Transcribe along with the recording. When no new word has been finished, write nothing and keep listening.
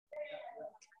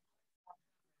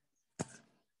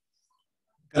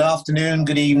Good afternoon,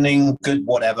 good evening, good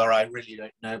whatever, I really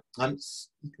don't know. I'm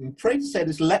afraid to say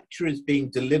this lecture is being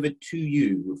delivered to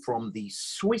you from the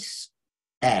Swiss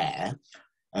Air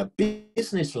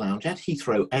business lounge at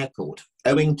Heathrow Airport,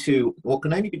 owing to what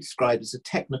can only be described as a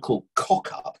technical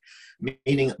cock-up,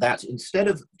 meaning that instead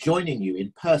of joining you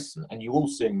in person and you all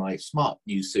seeing my smart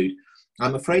new suit,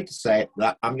 I'm afraid to say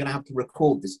that I'm going to have to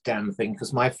record this damn thing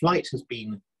because my flight has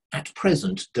been at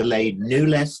present delayed no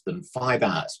less than 5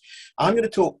 hours. I'm going to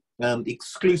talk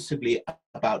exclusively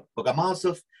about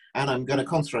Bogomazov, and I'm going to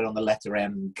concentrate on the letter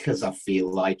M because I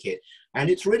feel like it. And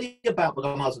it's really about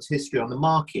Bogomazov's history on the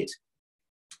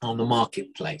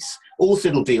marketplace. Also,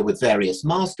 it'll deal with various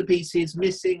masterpieces,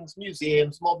 missings,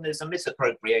 museums, modernism,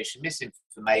 misappropriation,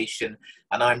 misinformation,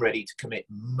 and I'm ready to commit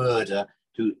murder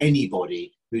to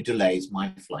anybody who delays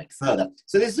my flight further.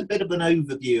 So this is a bit of an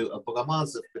overview of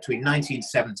Bogomazov between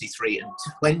 1973 and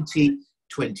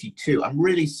 2022. I'm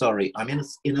really sorry, I'm in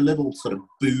a little sort of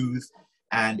booth,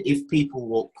 and if people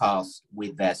walk past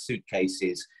with their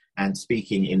suitcases and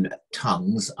speaking in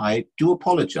tongues, I do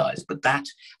apologize, but that,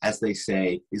 as they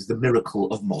say, is the miracle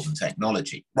of modern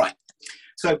technology. Right,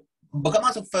 so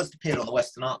Bogomazov first appeared on the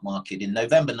Western art market in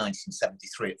November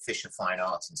 1973 at Fisher Fine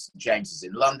Arts in St James's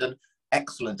in London.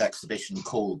 Excellent exhibition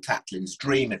called Tatlin's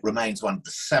Dream. It remains one of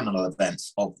the seminal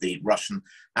events of the Russian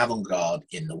avant-garde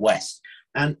in the West.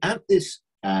 And at this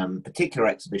particular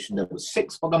exhibition, there were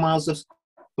 6 Bogomazovs,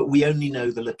 but we only know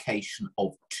the location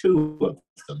of 2 of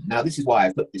them. Now, this is why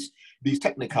I put these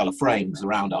Technicolor frames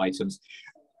around items.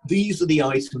 These are the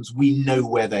items we know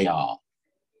where they are.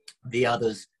 The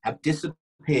others have disappeared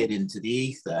into the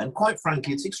ether, and quite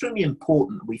frankly, it's extremely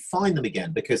important that we find them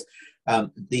again because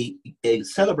the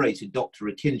celebrated Dr.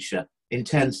 Akinsha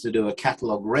intends to do a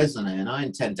catalogue raisonné, and I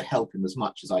intend to help him as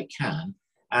much as I can.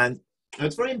 And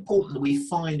it's very important that we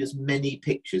find as many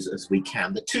pictures as we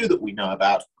can. The 2 that we know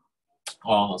about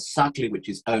are Sakli, which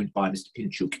is owned by Mr.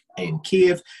 Pinchuk in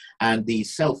Kyiv, and the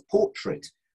self-portrait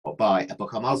by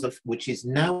Bogomazov, which is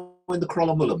now in the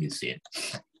Krolomula Museum.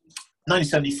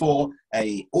 1974,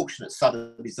 an auction at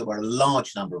Sotheby's, there were a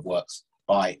large number of works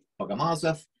by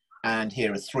Bogomazov, and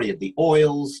here are 3 of the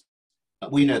oils.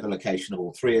 We know the location of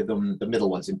all 3 of them. The middle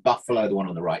one's in Buffalo, the one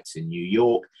on the right's in New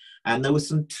York, and there were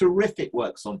some terrific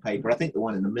works on paper. I think the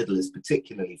one in the middle is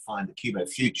particularly fine, the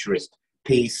Cubo-Futurist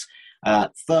piece.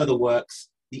 Further works,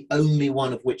 the only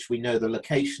one of which we know the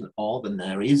location of, and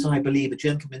there is, I believe, a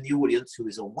gentleman in the audience who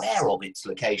is aware of its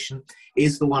location,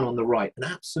 is the one on the right, an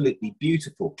absolutely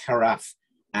beautiful carafe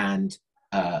and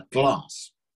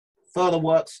glass. Further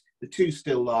works, the 2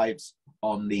 still lives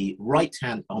on the right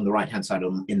hand side,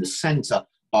 in the center,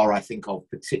 are, I think, of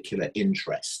particular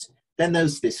interest. Then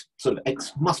there's this sort of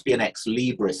must be an ex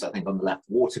libris, I think, on the left,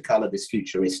 watercolor, this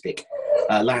futuristic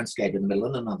landscape in the middle,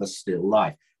 and another still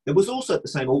life. There was also at the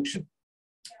same auction,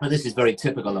 and this is very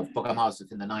typical of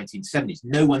Bogomazov in the 1970s,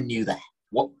 no one knew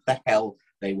what the hell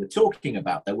they were talking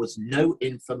about. There was no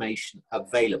information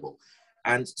available.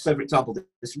 And so, for example,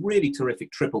 this really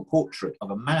terrific triple portrait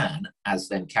of a man, as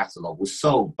then catalogue, was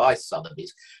sold by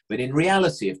Sotheby's. But in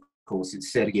reality, of course,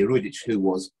 it's Sergei Rudich, who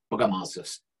was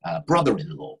Bogomazov's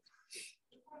brother-in-law.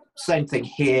 Same thing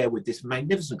here with this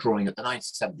magnificent drawing at the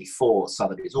 1974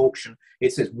 Sotheby's auction.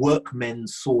 It says workmen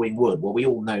sawing wood. Well, we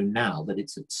all know now that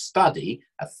it's a study,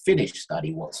 a finished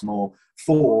study, what's more,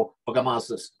 for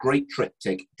Bogomazov's great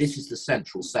triptych. This is the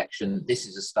central section. This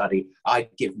is a study.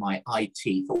 I'd give my eye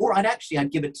teeth, or I'd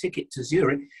give a ticket to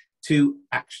Zurich to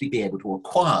actually be able to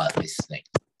acquire this thing.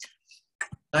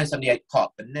 1978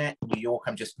 Park Burnett, New York.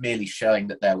 I'm just merely showing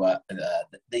that there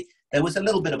was a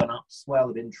little bit of an upswell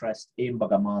of interest in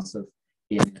Bogomazov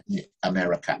in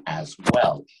America as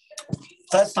well.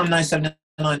 First time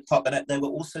 1979 Park Burnett, there were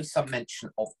also some mention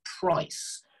of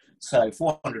price. So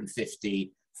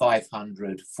 450,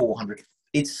 500, 400.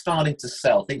 It's starting to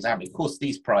sell things out. Of course,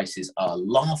 these prices are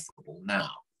laughable now.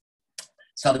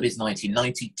 Sotheby's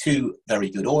 1992, very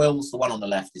good oils. The one on the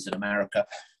left is in America.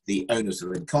 The owners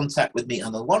are in contact with me,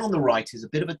 and the one on the right is a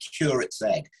bit of a curate's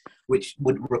egg, which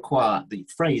would require, the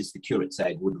phrase the curate's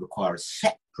egg would require a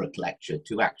separate lecture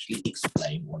to actually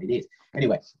explain what it is.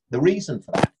 Anyway, the reason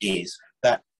for that is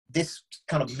that this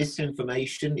kind of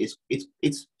misinformation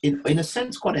it's in a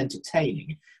sense quite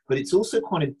entertaining, but it's also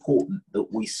quite important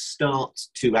that we start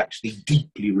to actually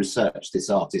deeply research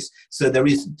this artist so there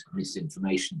isn't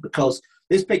misinformation, because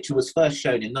this picture was first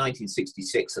shown in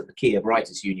 1966 at the Kyiv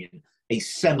Writers' Union, a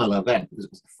seminal event, because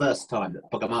it was the first time that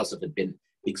Bogomazov had been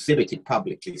exhibited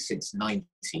publicly since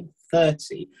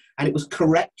 1930, and it was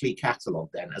correctly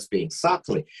catalogued then as being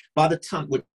Sakli. By the time,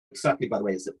 Sakli, by the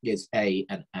way, is a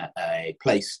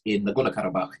place in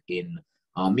Nagorno-Karabakh in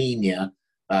Armenia,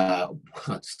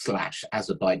 slash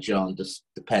Azerbaijan, just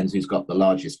depends who's got the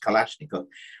largest Kalashnikov.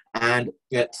 And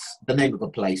it's the name of a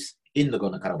place in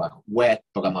Nagorno-Karabakh where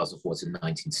Bogomazov was in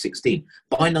 1916.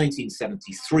 By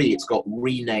 1973, it's got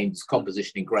renamed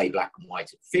composition in grey, black and white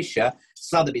at Fischer.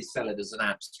 Sotheby's sell it as an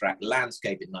abstract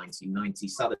landscape in 1990.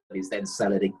 Sotheby's then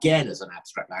sell it again as an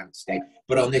abstract landscape.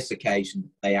 But on this occasion,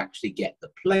 they actually get the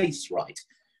place right.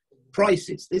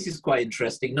 Prices. This is quite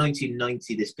interesting.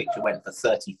 1990, this picture went for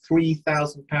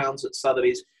 £33,000 at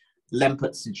Sotheby's.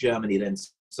 Lempertz in Germany then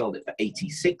sold it for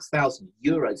 86,000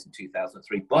 euros in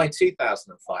 2003. By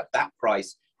 2005, that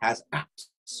price has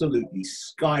absolutely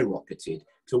skyrocketed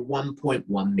to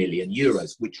 1.1 million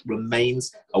euros, which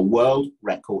remains a world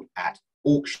record at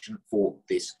auction for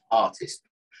this artist.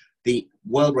 The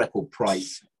world record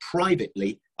price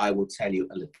privately, I will tell you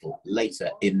a little later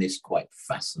in this quite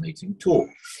fascinating talk.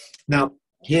 Now,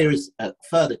 here is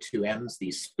further two M's,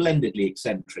 the splendidly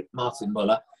eccentric Martin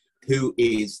Müller, who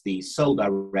is the sole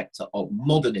director of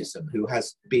Modernism, who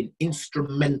has been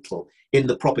instrumental in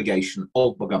the propagation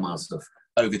of Bogomazov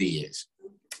over the years.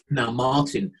 Now,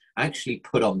 Martin actually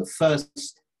put on the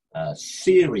first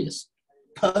serious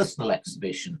personal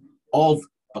exhibition of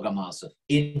Bogomazov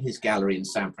in his gallery in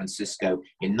San Francisco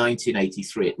in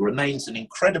 1983. It remains an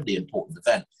incredibly important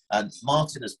event, and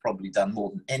Martin has probably done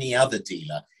more than any other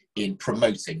dealer in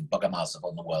promoting Bogomazov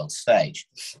on the world stage.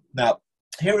 Now,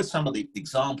 here are some of the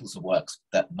examples of works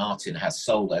that Martin has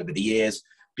sold over the years.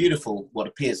 Beautiful, what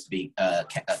appears to be a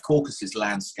Caucasus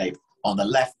landscape on the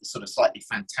left, the sort of slightly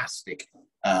fantastic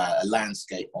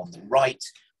landscape on the right.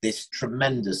 This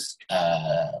tremendous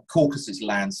Caucasus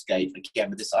landscape. Again,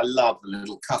 with this, I love the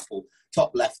little couple,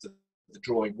 top left of the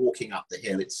drawing, walking up the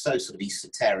hill. It's so sort of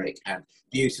esoteric and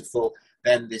beautiful.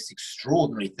 Then this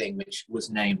extraordinary thing, which was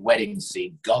named Wedding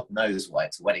Scene. God knows why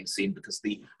it's a wedding scene, because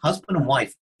the husband and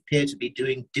wife appear to be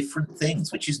doing different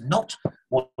things, which is not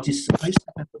what is supposed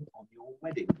to happen on your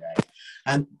wedding day.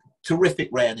 And terrific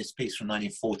rareness piece from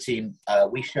 1914.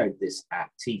 We showed this at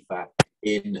TIFA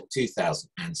in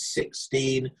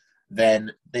 2016.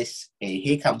 Then this,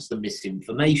 here comes the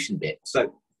misinformation bit.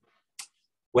 So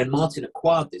when Martin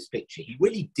acquired this picture, he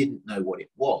really didn't know what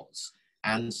it was.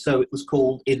 And so it was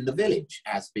called In the Village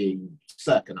as being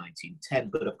circa 1910.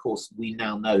 But of course, we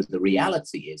now know the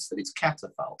reality is that it's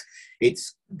catafalque.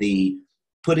 It's the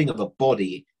putting of a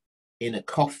body in a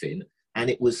coffin. And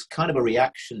it was kind of a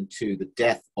reaction to the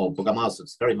death of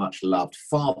Bogomazov's very much loved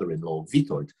father-in-law,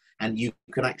 Witold. And you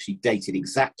can actually date it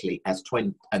exactly as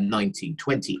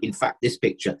 1920. In fact, this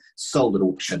picture sold at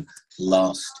auction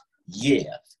last year.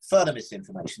 Further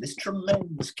misinformation, this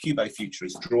tremendous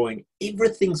Cubo-Futurist drawing,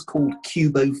 everything's called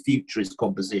Cubo-Futurist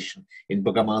composition in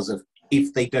Bogomazov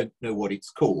if they don't know what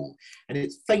it's called. And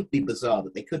it's faintly bizarre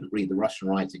that they couldn't read the Russian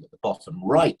writing at the bottom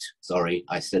right. Sorry,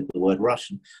 I said the word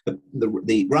Russian.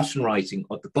 The Russian writing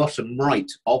at the bottom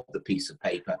right of the piece of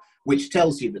paper, which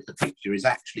tells you that the picture is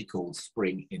actually called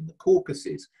Spring in the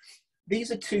Caucasus.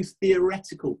 These are two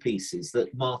theoretical pieces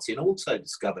that Martin also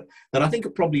discovered that I think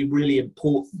are probably really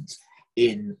important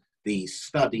in the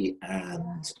study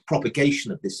and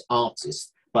propagation of this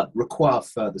artist, but require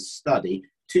further study.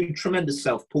 Two tremendous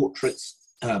self-portraits,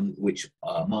 which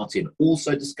Martin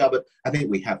also discovered. I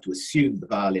think we have to assume the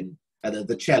violin,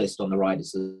 the cellist on the right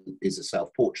is a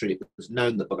self-portrait. It was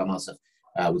known that Bogomazov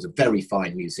was a very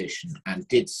fine musician and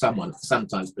did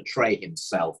sometimes portray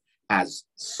himself as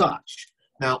such.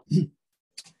 Now,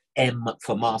 M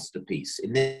for masterpiece.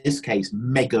 In this case,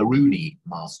 Megaruni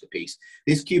masterpiece.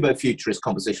 This Cubo-Futurist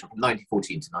composition from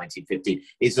 1914 to 1915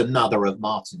 is another of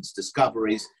Martin's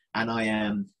discoveries, and I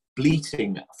am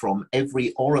bleating from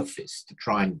every orifice to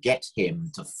try and get him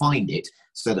to find it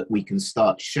so that we can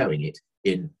start showing it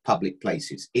in public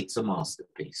places. It's a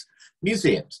masterpiece.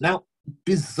 Museums. Now,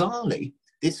 bizarrely,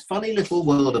 this funny little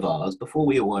world of ours, before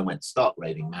we all went stark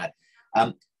raving mad,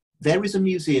 there is a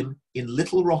museum in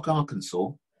Little Rock, Arkansas,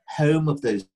 home of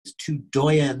those two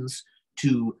doyens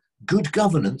to good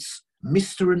governance,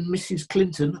 Mr. and Mrs.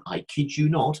 Clinton, I kid you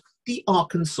not, the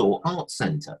Arkansas Art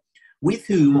Center, with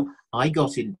whom I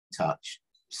got in touch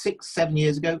 6-7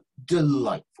 years ago.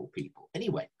 Delightful people.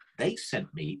 Anyway, they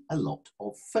sent me a lot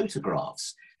of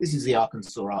photographs. This is the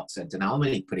Arkansas Art Center. Now, I'm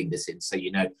only putting this in so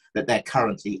you know that they're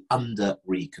currently under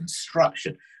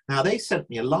reconstruction. Now, they sent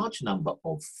me a large number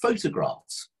of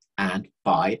photographs and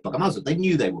by Bogomazov. They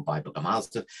knew they were by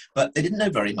Bogomazov, but they didn't know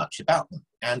very much about them.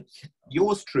 And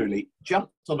yours truly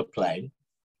jumped on a plane.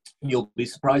 You'll be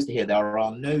surprised to hear there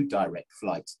are no direct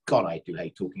flights. God, I do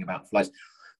hate talking about flights.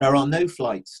 There are no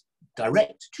flights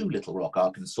direct to Little Rock,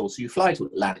 Arkansas. So you fly to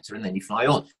Atlanta and then you fly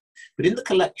on. But in the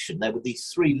collection, there were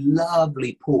these three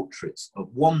lovely portraits of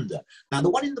Wanda. Now, the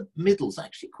one in the middle is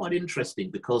actually quite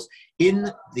interesting because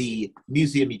in the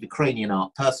Museum of Ukrainian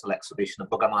Art personal exhibition of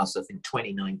Bogomazov in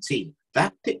 2019,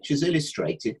 that picture is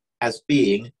illustrated as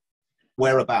being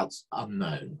whereabouts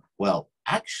unknown. Well,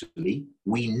 actually,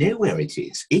 we know where it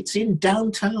is. It's in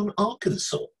downtown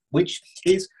Arkansas, which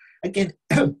is, again,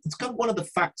 it's kind of one of the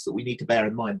facts that we need to bear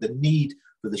in mind, the need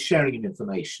for the sharing of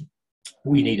information.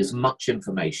 We need as much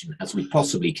information as we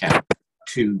possibly can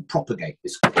to propagate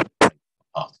this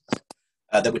art.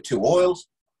 There were two oils,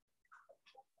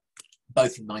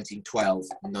 both in 1912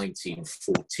 and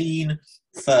 1914,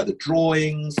 further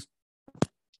drawings,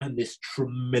 and this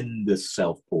tremendous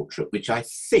self-portrait, which I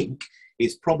think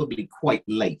is probably quite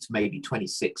late, maybe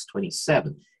 26,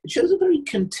 27. It shows a very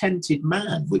contented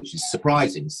man, which is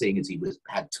surprising, seeing as he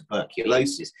had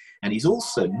tuberculosis. And he's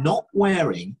also not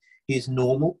wearing his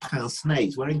normal pince-nez,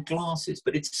 he's wearing glasses,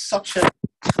 but it's such a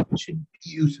touching,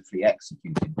 beautifully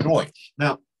executed drawing.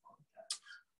 Now,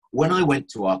 when I went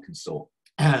to Arkansas,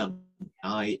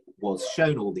 I was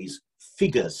shown all these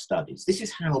figure studies. This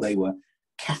is how they were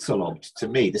catalogued to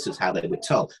me. This is how they were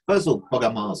told. First of all,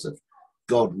 Bogomazov,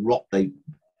 God rot, they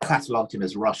catalogued him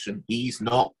as Russian. He's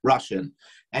not Russian.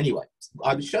 Anyway,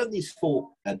 I was shown these four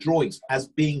drawings as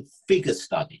being figure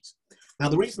studies. Now,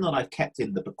 the reason that I've kept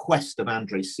in the bequest of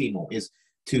Andrei Simon is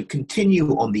to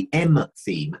continue on the M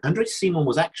theme. Andrei Simon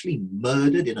was actually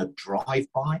murdered in a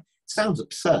drive-by. Sounds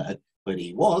absurd, but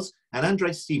he was. And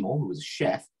Andrei Simon, who was a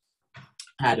chef,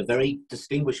 had a very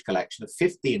distinguished collection of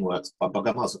 15 works by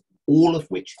Bogomazov, all of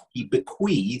which he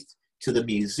bequeathed to the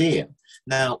museum.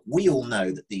 Now, we all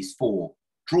know that these four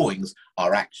drawings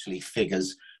are actually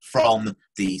figures from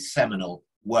the seminal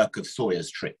work of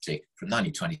Sawyer's triptych from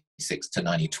 1926 to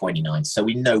 1929. So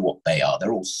we know what they are.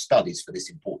 They're all studies for this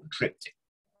important triptych.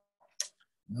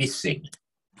 Missing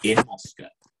in Moscow.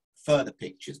 Further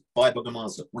pictures by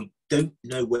Bogomazov. We don't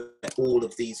know where all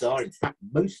of these are. In fact,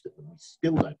 most of them we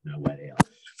still don't know where they are.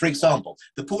 For example,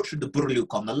 the portrait of Butterwick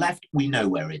on the left, we know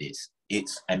where it is.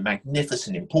 It's a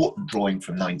magnificent, important drawing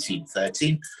from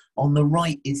 1913. On the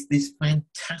right is this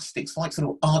fantastic, it's like sort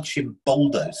of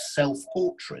Archimboldo's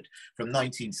self-portrait from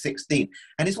 1916.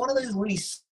 And it's one of those really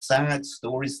sad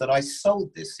stories that I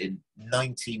sold this in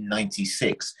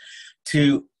 1996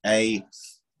 to the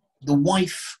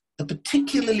wife, a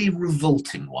particularly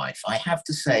revolting wife, I have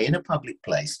to say, in a public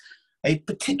place, a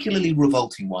particularly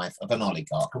revolting wife of an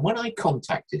oligarch. And when I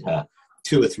contacted her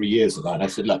 2 or 3 years ago, and I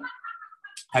said, look,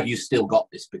 have you still got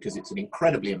this? Because it's an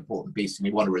incredibly important piece and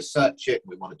we want to research it, and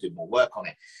we want to do more work on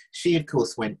it. She, of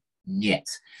course, went, "Niet,"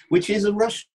 which is a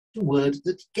Russian word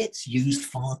that gets used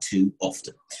far too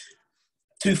often.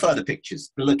 Two further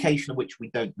pictures, the location of which we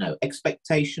don't know.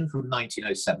 Expectation from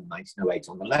 1907, 1908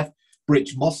 on the left.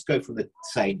 Bridge Moscow from the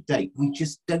same date. We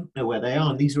just don't know where they are.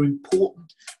 And these are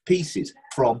important pieces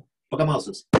from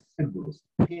Bogomazov's symbolism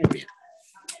period.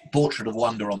 Portrait of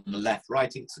Wanda on the left,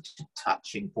 writing such a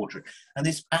touching portrait. And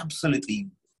this absolutely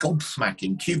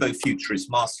gobsmacking Cubo-futurist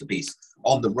masterpiece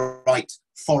on the right,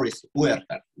 Forest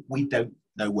Huerta. We don't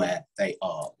know where they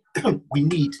are. We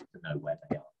need to know where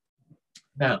they are.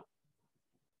 Now,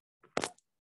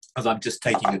 as I'm just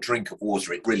taking a drink of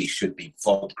water, it really should be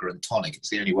vodka and tonic. It's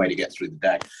the only way to get through the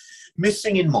day.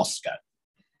 Missing in Moscow.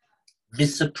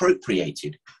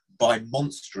 Misappropriated by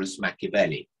monstrous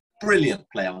Machiavelli. Brilliant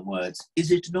play on words,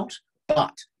 is it not?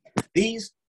 But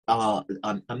these are,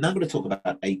 I'm now going to talk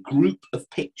about a group of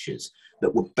pictures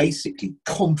that were basically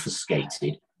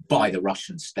confiscated by the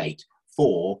Russian state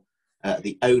for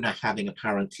the owner having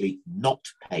apparently not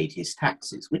paid his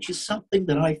taxes, which is something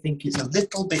that I think is a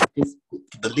little bit difficult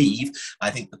to believe.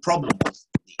 I think the problem was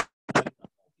the owner of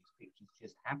these pictures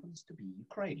just happens to be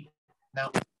Ukrainian. Now,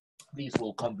 these were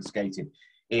all confiscated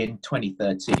in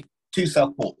 2013. Two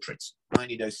self-portraits,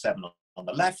 1907 on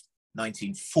the left,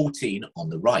 1914 on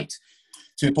the right.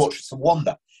 Two portraits of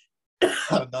Wanda,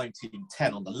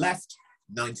 1910 on the left,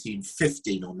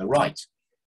 1915 on the right.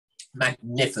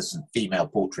 Magnificent female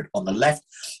portrait on the left,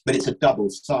 but it's a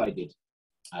double-sided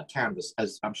canvas.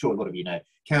 As I'm sure a lot of you know,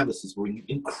 canvases were in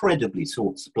incredibly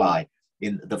short supply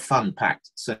in the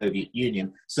fun-packed Soviet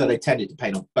Union, so they tended to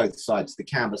paint on both sides of the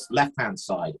canvas. Left-hand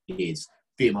side is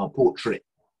female portrait,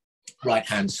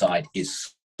 right-hand side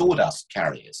is Sawdust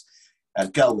Carriers. A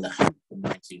Girl with a Hope from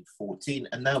 1914,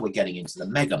 and now we're getting into the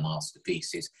mega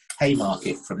masterpieces.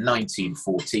 Haymarket from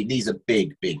 1914. These are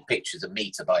big, big pictures, a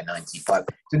metre by 95.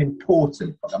 It's an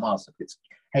important masterpiece.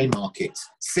 Haymarket,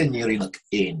 Signorinok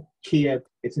in Kyiv.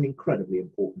 It's an incredibly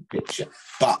important picture.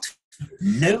 But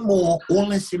No more or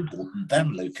less important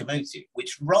than locomotive,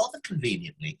 which rather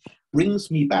conveniently brings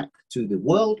me back to the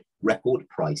world record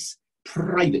price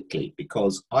privately,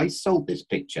 because I sold this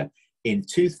picture in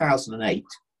 2008,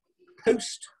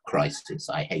 post-crisis,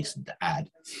 I hasten to add,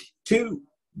 to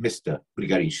Mr.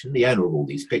 Grigorishin, the owner of all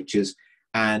these pictures,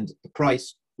 and the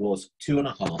price was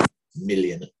 $2.5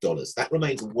 million. That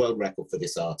remains a world record for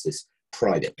this artist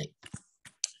privately.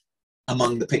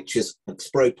 Among the pictures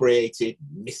expropriated,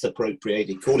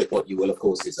 misappropriated, call it what you will, of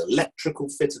course, is Electrical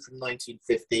Fitter from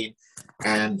 1915,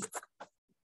 and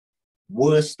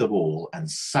worst of all and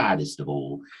saddest of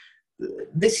all,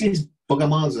 this is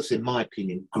Bogomazov's, in my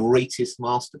opinion, greatest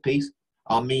masterpiece,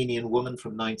 Armenian Woman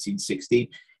from 1916.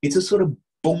 It's a sort of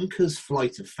bonkers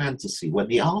flight of fantasy when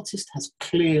the artist is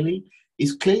clearly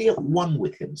at one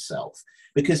with himself,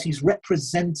 because he's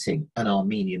representing an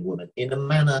Armenian woman in a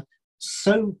manner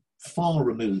so far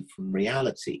removed from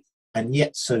reality and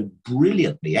yet so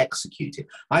brilliantly executed.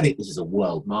 I think this is a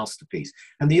world masterpiece.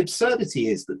 And the absurdity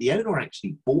is that the owner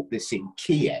actually bought this in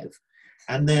Kyiv,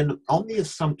 and then on the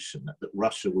assumption that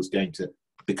Russia was going to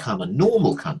become a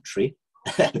normal country,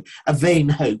 a vain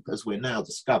hope as we're now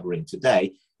discovering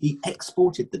today, he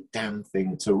exported the damn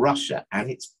thing to Russia, and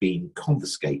it's been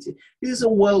confiscated. This is a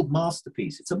world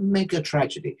masterpiece. It's a mega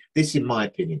tragedy. This, in my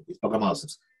opinion, is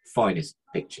Bogomazov's finest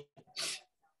picture.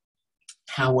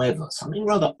 However, something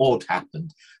rather odd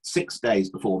happened 6 days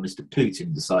before Mr.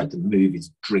 Putin decided to move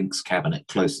his drinks cabinet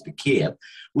closer to Kiev,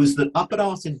 was that up at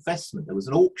Art Investment, there was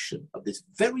an auction of this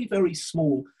very, very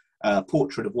small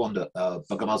portrait of Wanda,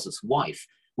 Bogomazov's wife,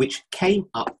 which came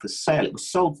up for sale. It was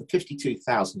sold for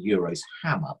 52,000 euros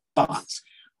hammer, but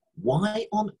why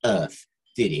on earth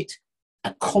did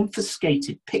a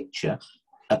confiscated picture,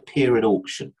 appear at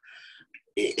auction?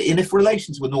 And if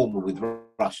relations were normal with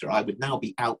Russia, I would now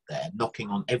be out there knocking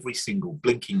on every single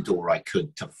blinking door I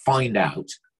could to find out,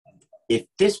 if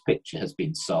this picture has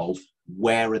been sold,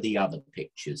 where are the other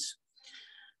pictures?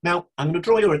 Now, I'm going to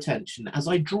draw your attention as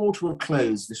I draw to a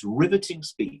close this riveting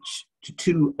speech to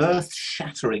two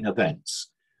earth-shattering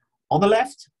events. On the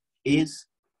left is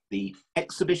the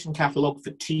exhibition catalogue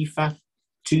for TIFAF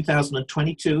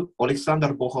 2022,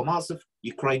 Alexander Bogomazov,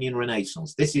 Ukrainian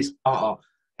Renaissance. This is our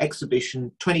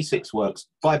exhibition, 26 works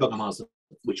by Bogomazov,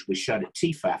 which was shown at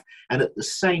TIFAF, and at the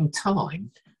same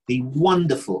time, the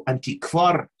wonderful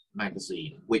Antiquar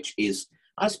magazine, which is,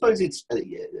 I suppose it's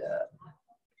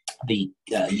the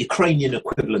Ukrainian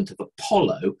equivalent of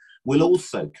Apollo, will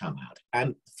also come out.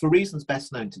 And for reasons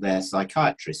best known to their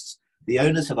psychiatrists, the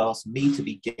owners have asked me to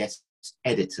be guest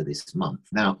editor this month.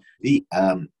 Now, the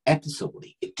episode,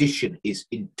 the edition, is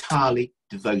entirely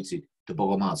devoted to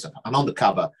Bogomazov. And on the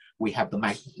cover, we have the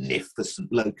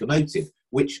magnificent locomotive,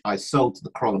 which I sold to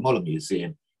the Krolomola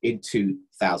Museum in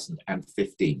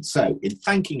 2015. So, in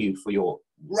thanking you for your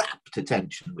rapt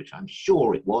attention, which I'm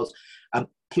sure it was,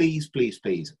 please, please,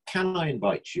 please, can I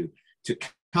invite you to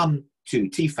come to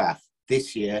TIFAF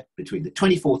this year between the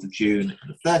 24th of June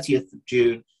and the 30th of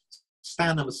June.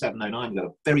 Stand number 709, we've got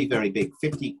a very, very big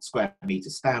 50 square meter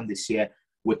stand this year.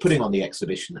 We're putting on the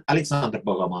exhibition, Alexander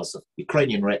Bogomazov,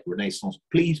 Ukrainian Renaissance.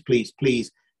 Please, please,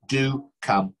 please do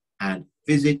come and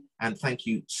visit. And thank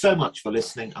you so much for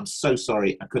listening. I'm so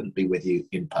sorry I couldn't be with you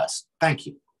in person. Thank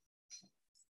you.